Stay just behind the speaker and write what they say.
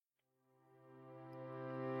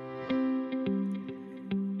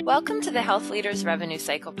Welcome to the Health Leaders Revenue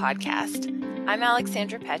Cycle podcast. I'm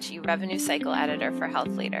Alexandra Pecci, Revenue Cycle Editor for Health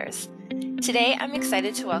Leaders. Today, I'm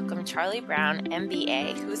excited to welcome Charlie Brown,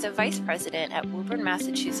 MBA, who is a Vice President at Woburn,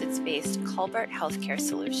 Massachusetts-based Culbert Healthcare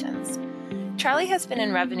Solutions. Charlie has been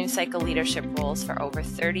in revenue cycle leadership roles for over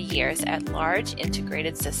 30 years at large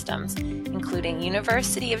integrated systems, including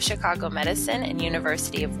University of Chicago Medicine and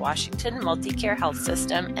University of Washington Multicare Health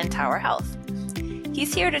System and Tower Health.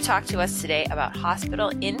 He's here to talk to us today about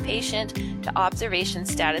hospital inpatient to observation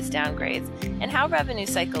status downgrades and how revenue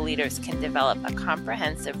cycle leaders can develop a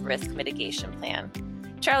comprehensive risk mitigation plan.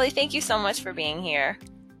 Charlie, thank you so much for being here.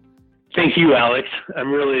 Thank you, Alex.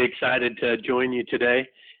 I'm really excited to join you today,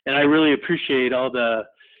 and I really appreciate all the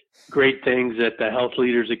great things that the Health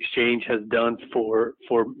Leaders Exchange has done for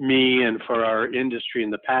me and for our industry in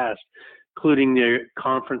the past, including the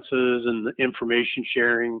conferences and the information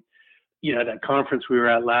sharing. You know, that conference we were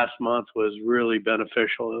at last month was really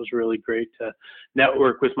beneficial. It was really great to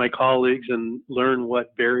network with my colleagues and learn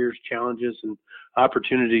what barriers, challenges, and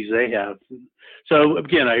opportunities they have. So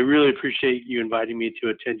again, I really appreciate you inviting me to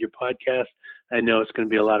attend your podcast. I know it's going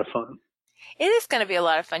to be a lot of fun. It is going to be a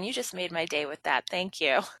lot of fun. You just made my day with that. Thank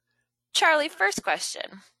you. Charlie, first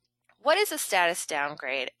question. What is a status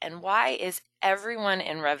downgrade and why is everyone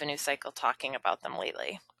in revenue cycle talking about them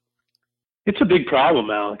lately? It's a big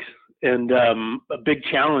problem, Alex, and a big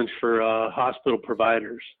challenge for hospital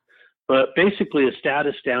providers. But basically, a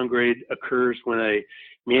status downgrade occurs when a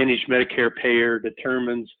managed Medicare payer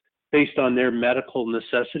determines, based on their medical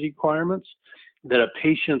necessity requirements, that a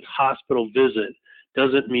patient's hospital visit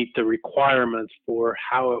doesn't meet the requirements for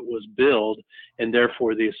how it was billed and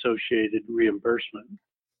therefore the associated reimbursement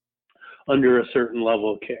under a certain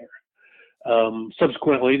level of care.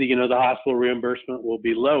 Subsequently, the hospital reimbursement will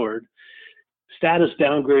be lowered. Status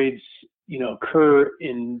downgrades, occur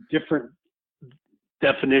in different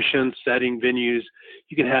definitions, setting, venues.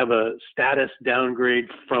 You can have a status downgrade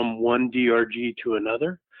from one DRG to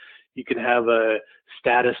another. You can have a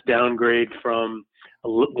status downgrade from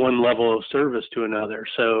one level of service to another.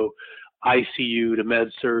 So ICU to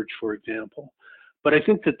med-surg, for example. But I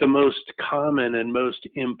think that the most common and most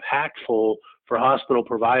impactful for hospital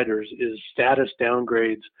providers is status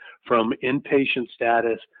downgrades from inpatient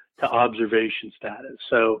status to observation status.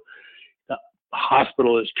 So the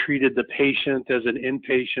hospital has treated the patient as an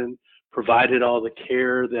inpatient, provided all the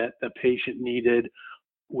care that the patient needed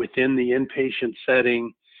within the inpatient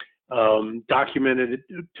setting, documented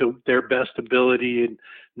it to their best ability and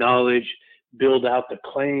knowledge, build out the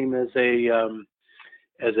claim as an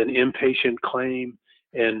inpatient claim,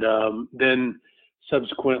 and then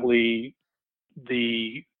subsequently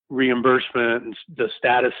the reimbursement and the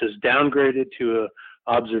status is downgraded to a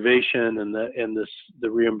observation, and the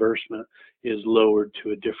reimbursement is lowered to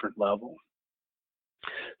a different level.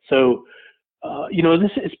 So,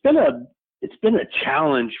 it's been a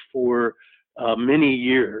challenge for many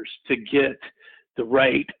years to get the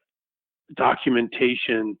right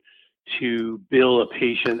documentation to bill a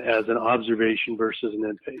patient as an observation versus an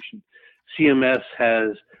inpatient. CMS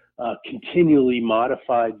has continually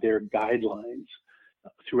modified their guidelines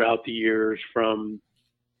throughout the years from,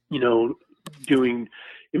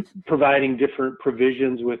 providing different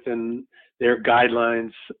provisions within their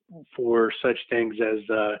guidelines for such things as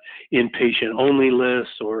inpatient only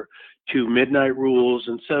lists or 2 midnight rules.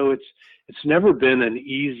 And so it's never been an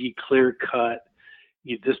easy, clear cut,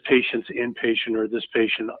 this patient's inpatient or this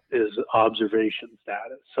patient is observation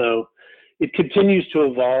status. So it continues to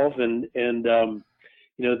evolve and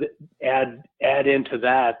add into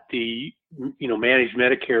that the, managed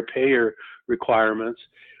Medicare payer requirements,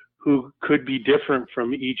 who could be different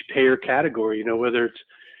from each payer category, whether it's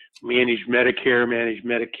managed Medicare, managed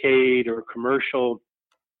Medicaid, or commercial.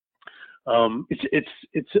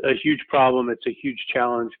 It's a huge problem. It's a huge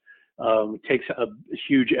challenge. It takes a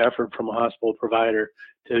huge effort from a hospital provider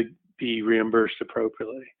to be reimbursed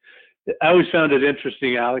appropriately. I always found it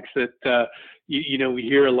interesting, Alex, that we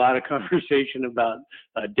hear a lot of conversation about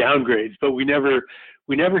downgrades, but we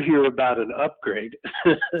never hear about an upgrade.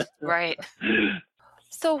 Right.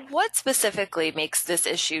 So what specifically makes this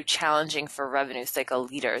issue challenging for revenue cycle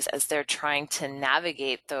leaders as they're trying to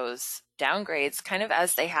navigate those downgrades kind of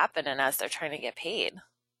as they happen and as they're trying to get paid?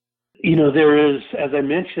 There is, as I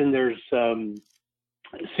mentioned, there's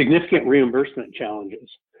significant reimbursement challenges.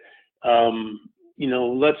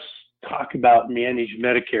 Let's talk about managed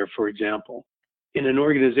Medicare, for example. In an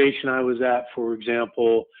organization I was at, for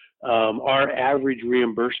example, our average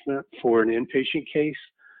reimbursement for an inpatient case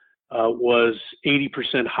was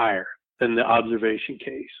 80% higher than the observation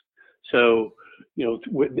case. So,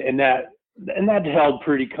 and that and that held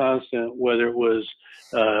pretty constant, whether it was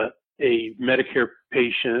a Medicare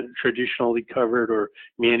patient, traditionally covered, or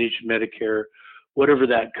managed Medicare, whatever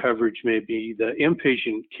that coverage may be. The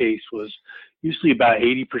inpatient case was usually about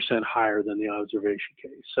 80% higher than the observation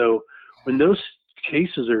case. So when those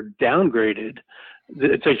cases are downgraded,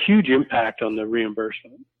 it's a huge impact on the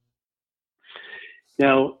reimbursement.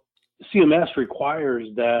 Now, CMS requires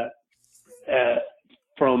that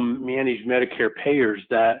from managed Medicare payers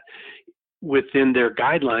that within their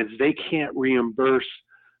guidelines, they can't reimburse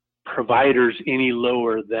providers any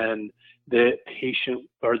lower than the patient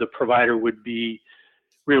or the provider would be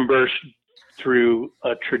reimbursed through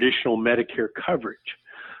a traditional Medicare coverage.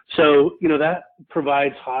 So, that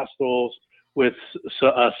provides hospitals with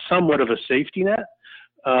somewhat of a safety net.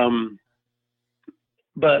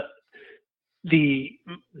 But the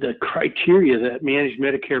criteria that managed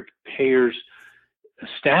Medicare payers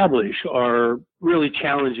establish are really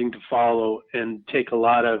challenging to follow and take a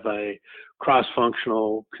lot of a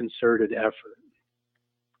cross-functional concerted effort.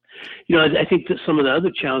 I think that some of the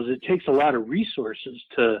other challenges, it takes a lot of resources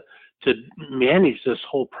to manage this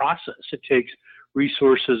whole process. It takes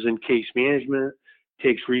resources in case management,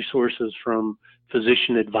 takes resources from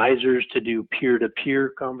physician advisors to do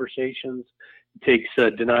peer-to-peer conversations. It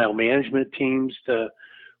takes denial management teams to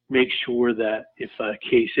make sure that if a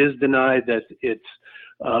case is denied, that it's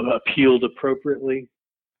appealed appropriately.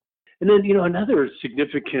 And then, another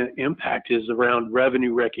significant impact is around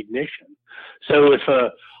revenue recognition. So if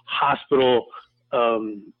a hospital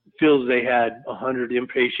feels they had 100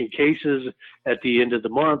 inpatient cases at the end of the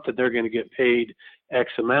month, that they're going to get paid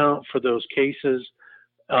X amount for those cases,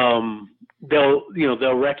 they'll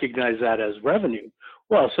recognize that as revenue.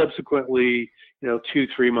 Well, subsequently,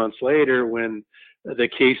 2-3 months later, when the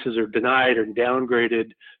cases are denied or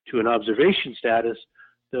downgraded to an observation status,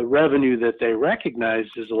 the revenue that they recognize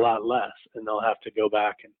is a lot less, and they'll have to go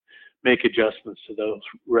back and make adjustments to those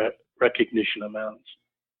recognition amounts.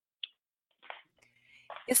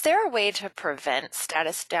 Is there a way to prevent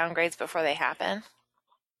status downgrades before they happen?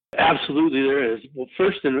 Absolutely, there is. Well,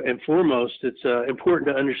 first and foremost, it's important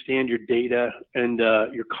to understand your data and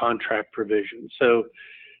your contract provisions. So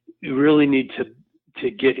you really need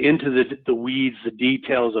to get into the weeds, the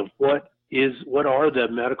details of what are the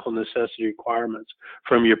medical necessity requirements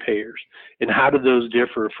from your payers, and how do those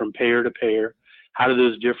differ from payer to payer? How do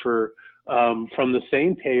those differ from the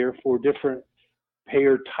same payer for different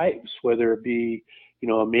payer types, whether it be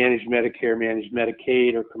a managed Medicare, managed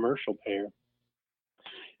Medicaid, or commercial payer?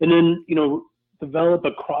 And then develop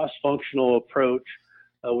a cross-functional approach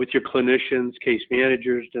with your clinicians, case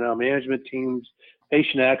managers, denial management teams,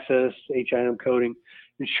 patient access, HIM coding.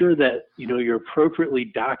 Ensure that you're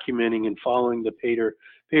appropriately documenting and following the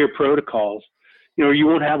payer protocols. You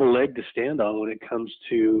won't have a leg to stand on when it comes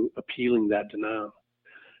to appealing that denial.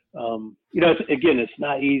 It's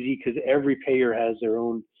not easy because every payer has their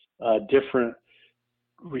own different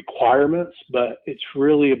requirements, but it's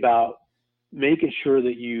really about making sure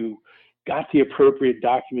that you got the appropriate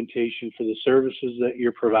documentation for the services that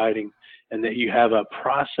you're providing, and that you have a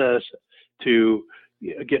process to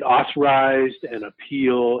get authorized and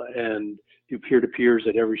appeal and do peer-to-peers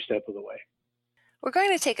at every step of the way. We're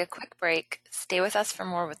going to take a quick break. Stay with us for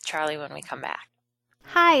more with Charlie when we come back.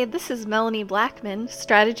 Hi, this is Melanie Blackman,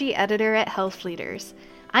 Strategy Editor at Health Leaders.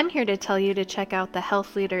 I'm here to tell you to check out the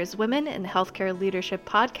Health Leaders Women in Healthcare Leadership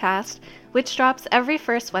podcast, which drops every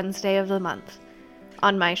first Wednesday of the month.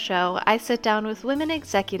 On my show, I sit down with women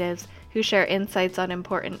executives who share insights on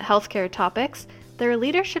important healthcare topics, their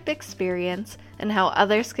leadership experience, and how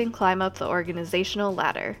others can climb up the organizational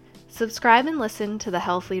ladder. Subscribe and listen to the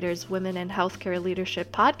Health Leaders Women in Healthcare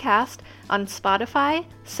Leadership podcast on Spotify,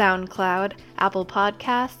 SoundCloud, Apple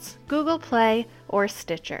Podcasts, Google Play, or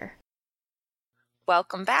Stitcher.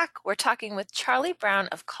 Welcome back. We're talking with Charlie Brown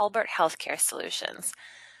of Colbert Healthcare Solutions.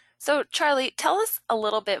 So, Charlie, tell us a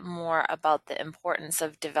little bit more about the importance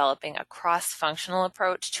of developing a cross-functional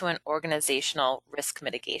approach to an organizational risk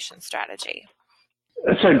mitigation strategy.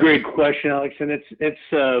 That's a great question, Alex, and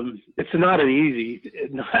it's not an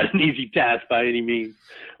easy task by any means.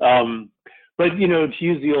 But to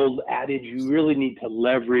use the old adage, you really need to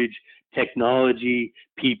leverage technology,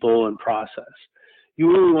 people, and process.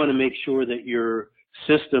 You really want to make sure that your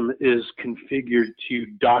system is configured to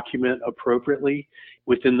document appropriately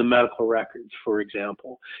within the medical records, for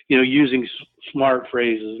example. Using smart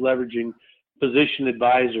phrases, leveraging physician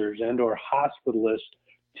advisors and/or hospitalists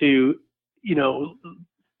to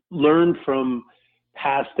learn from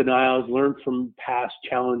past denials, learn from past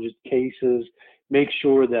challenges cases, make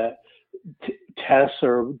sure that tests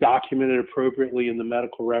are documented appropriately in the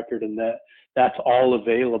medical record, and that's all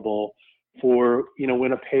available for,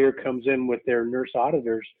 when a payer comes in with their nurse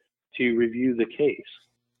auditors to review the case.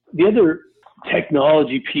 The other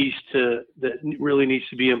technology piece that really needs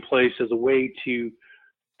to be in place is a way to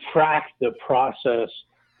track the process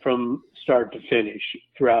from start to finish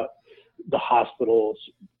throughout the hospital's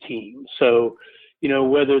team. So,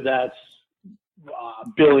 whether that's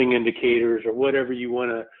billing indicators or whatever you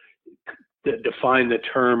want to define the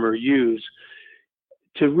term or use,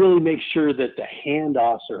 to really make sure that the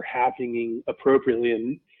handoffs are happening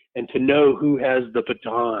appropriately and to know who has the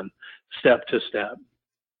baton step to step.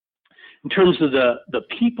 In terms of the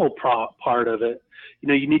people part of it,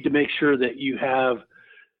 you need to make sure that you have,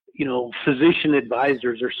 physician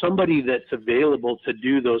advisors or somebody that's available to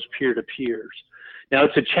do those peer-to-peers. Now,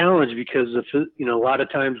 it's a challenge because, a lot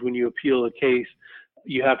of times when you appeal a case,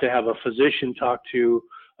 you have to have a physician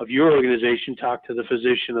of your organization talk to the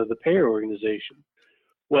physician of the payer organization.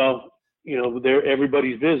 Well,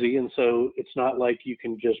 everybody's busy, and so it's not like you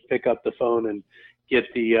can just pick up the phone and get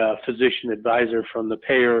the physician advisor from the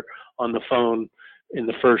payer on the phone in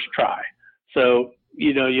the first try. So,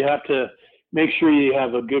 you have to make sure you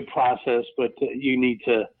have a good process, but you need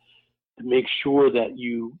to make sure that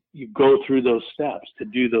you go through those steps to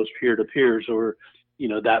do those peer-to-peers, or,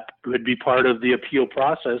 that would be part of the appeal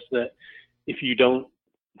process that if you don't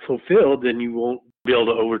fulfill, then you won't be able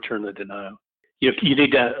to overturn the denial. You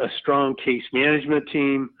need a strong case management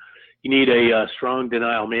team. You need a strong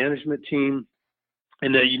denial management team.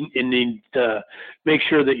 And then you need to make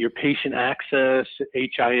sure that your patient access,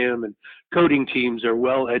 HIM, and coding teams are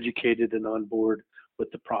well educated and on board with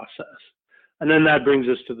the process. And then that brings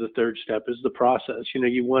us to the third step, is the process.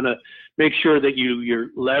 You want to make sure that you're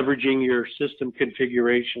leveraging your system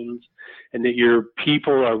configurations and that your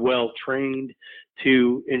people are well trained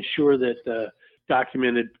to ensure that the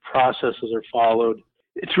documented processes are followed.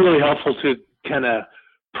 It's really helpful to kind of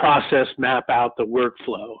process map out the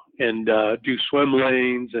workflow and do swim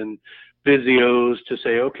lanes and Visios to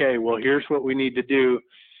say, okay, well, here's what we need to do,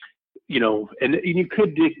 and you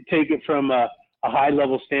could take it from a high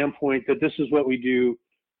level standpoint that this is what we do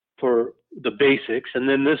for the basics, and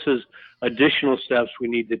then this is additional steps we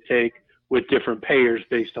need to take with different payers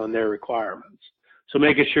based on their requirements. So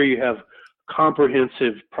making sure you have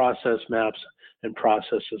comprehensive process maps and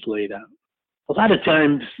processes laid out. A lot of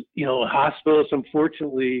times, hospitals,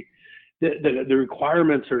 unfortunately, the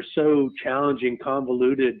requirements are so challenging,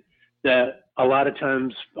 convoluted, that a lot of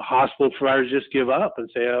times hospital providers just give up and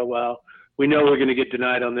say, oh, well, we know we're going to get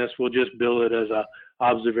denied on this. We'll just bill it as a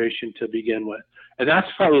observation to begin with. And that's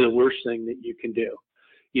probably the worst thing that you can do.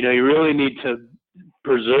 You really need to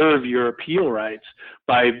preserve your appeal rights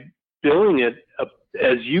by billing it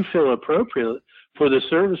as you feel appropriate for the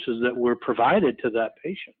services that were provided to that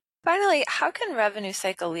patient. Finally, how can revenue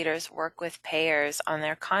cycle leaders work with payers on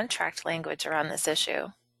their contract language around this issue?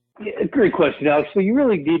 Yeah, great question, Alex. So you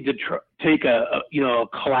really need to take a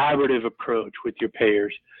collaborative approach with your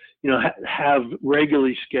payers. Have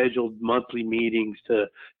regularly scheduled monthly meetings to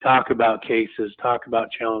talk about cases, talk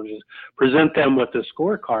about challenges, present them with a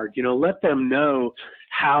scorecard. Let them know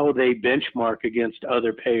how they benchmark against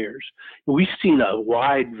other payers. We've seen a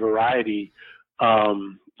wide variety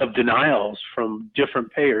of denials from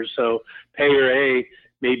different payers. So payer A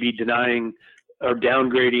may be denying or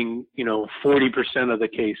downgrading, 40% of the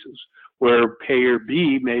cases, where payer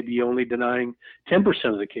B may be only denying 10%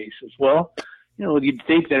 of the cases. Well, you'd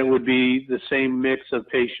think that it would be the same mix of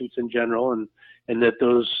patients in general, and that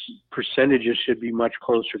those percentages should be much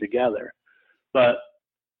closer together. But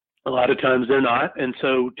a lot of times they're not. And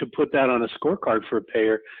so to put that on a scorecard for a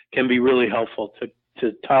payer can be really helpful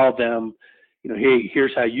to tell them, hey,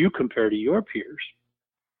 here's how you compare to your peers.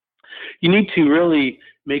 You need to really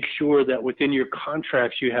make sure that within your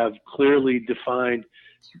contracts you have clearly defined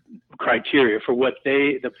criteria for what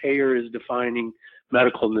the payer is defining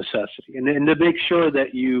medical necessity, and to make sure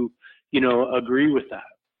that you agree with that.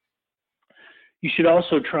 You should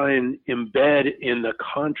also try and embed in the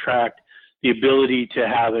contract the ability to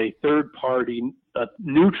have a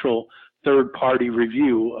neutral third-party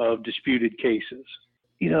review of disputed cases.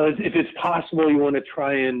 If it's possible, you want to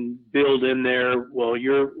try and build in there, well,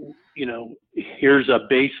 here's a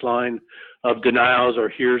baseline of denials, or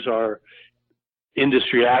here's our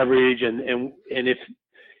industry average, and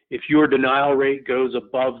if your denial rate goes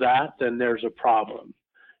above that, then there's a problem,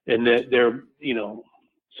 and that there,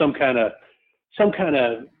 some kind of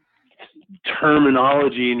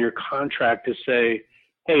terminology in your contract to say,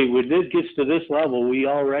 hey, when this gets to this level, we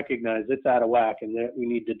all recognize it's out of whack and that we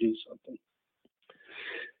need to do something.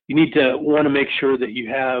 You need to want to make sure that you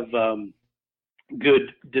have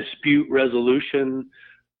good dispute resolution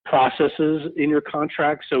processes in your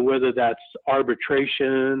contract. So whether that's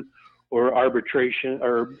arbitration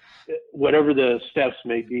or whatever the steps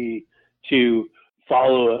may be to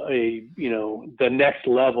follow the next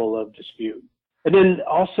level of dispute. And then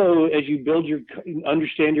also, as you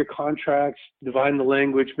understand your contracts, define the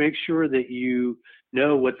language, make sure that you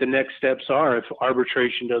know what the next steps are if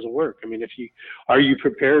arbitration doesn't work. I mean, are you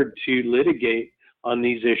prepared to litigate on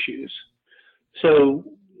these issues? So,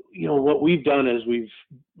 what we've done is we've,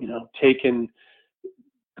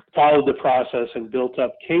 followed the process and built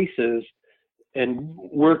up cases and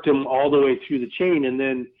worked them all the way through the chain. And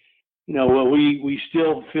then, we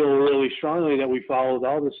still feel really strongly that we followed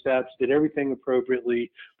all the steps, did everything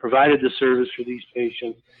appropriately, provided the service for these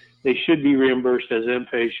patients. They should be reimbursed as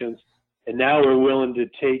inpatients. And now we're willing to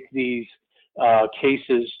take these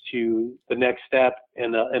cases to the next step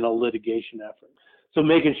in a litigation effort. So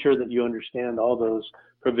making sure that you understand all those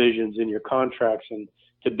provisions in your contracts and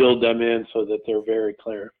to build them in so that they're very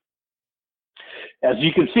clear. As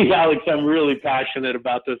you can see, Alex, I'm really passionate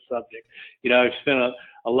about this subject. I've spent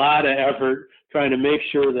a lot of effort trying to make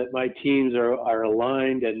sure that my teams are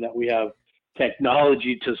aligned and that we have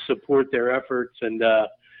technology to support their efforts. And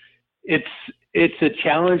it's a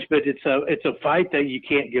challenge, but it's a fight that you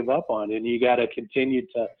can't give up on, and you got to continue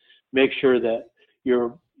to make sure that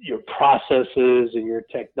your processes and your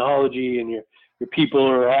technology and your people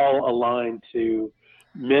are all aligned to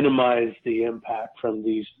minimize the impact from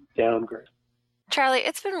these downgrades. Charlie,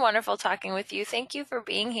 it's been wonderful talking with you. Thank you for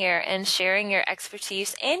being here and sharing your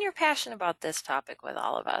expertise and your passion about this topic with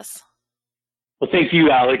all of us. Well, thank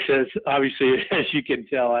you, Alex. As you can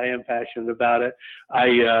tell, I am passionate about it.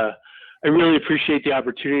 I really appreciate the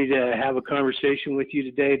opportunity to have a conversation with you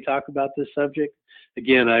today and talk about this subject.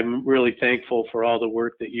 Again, I'm really thankful for all the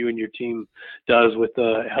work that you and your team does with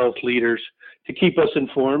the health leaders to keep us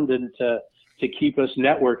informed and to keep us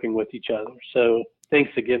networking with each other. So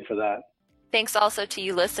thanks again for that. Thanks also to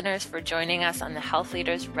you listeners for joining us on the Health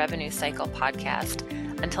Leaders Revenue Cycle podcast.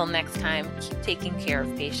 Until next time, keep taking care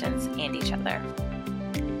of patients and each other.